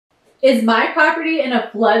Is my property in a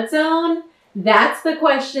flood zone? That's the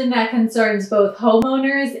question that concerns both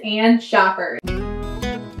homeowners and shoppers.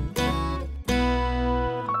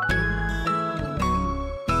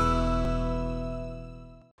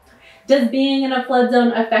 Does being in a flood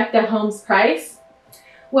zone affect a home's price?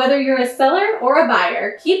 Whether you're a seller or a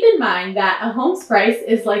buyer, keep in mind that a home's price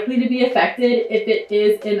is likely to be affected if it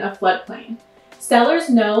is in a floodplain. Sellers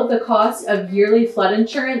know the cost of yearly flood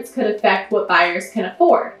insurance could affect what buyers can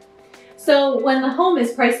afford. So when the home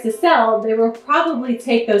is priced to sell, they will probably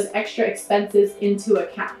take those extra expenses into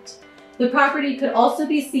account. The property could also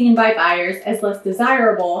be seen by buyers as less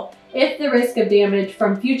desirable if the risk of damage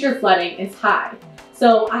from future flooding is high.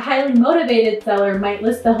 So a highly motivated seller might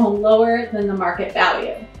list the home lower than the market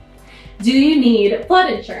value. Do you need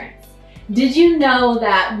flood insurance? Did you know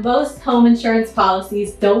that most home insurance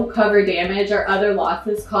policies don't cover damage or other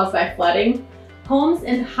losses caused by flooding? Homes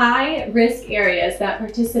in high-risk areas that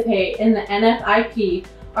participate in the NFIP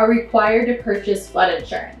are required to purchase flood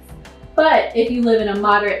insurance. But if you live in a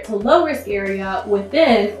moderate to low-risk area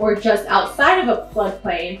within or just outside of a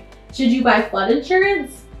floodplain, should you buy flood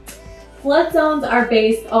insurance? Flood zones are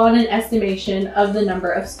based on an estimation of the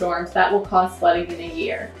number of storms that will cause flooding in a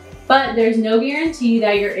year. But there's no guarantee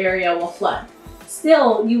that your area will flood.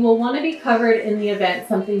 Still, you will want to be covered in the event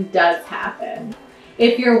something does happen.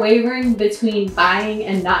 If you're wavering between buying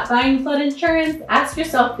and not buying flood insurance, ask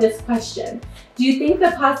yourself this question. Do you think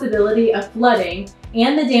the possibility of flooding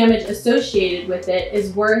and the damage associated with it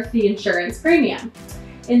is worth the insurance premium?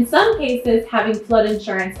 In some cases, having flood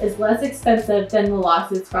insurance is less expensive than the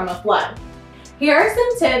losses from a flood. Here are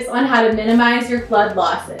some tips on how to minimize your flood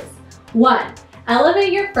losses. 1.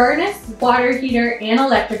 Elevate your furnace, water heater, and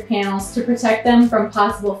electric panels to protect them from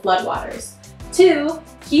possible floodwaters. 2.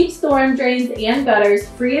 Keep storm drains and gutters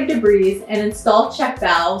free of debris and install check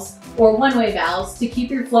valves or one-way valves to keep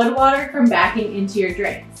your flood water from backing into your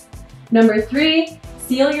drains. Number 3.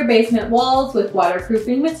 Seal your basement walls with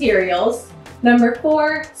waterproofing materials. Number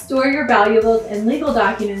 4. Store your valuables and legal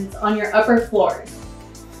documents on your upper floors.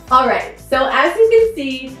 Alright, so as you can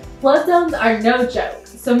see, flood zones are no joke,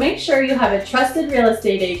 so make sure you have a trusted real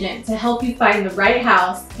estate agent to help you find the right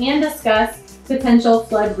house and discuss potential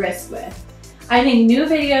flood risk with. I make new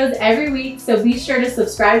videos every week, so be sure to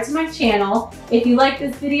subscribe to my channel. If you like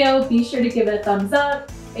this video, be sure to give it a thumbs up.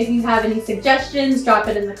 If you have any suggestions, drop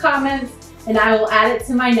it in the comments, and I will add it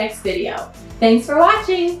to my next video. Thanks for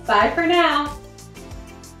watching. Bye for now.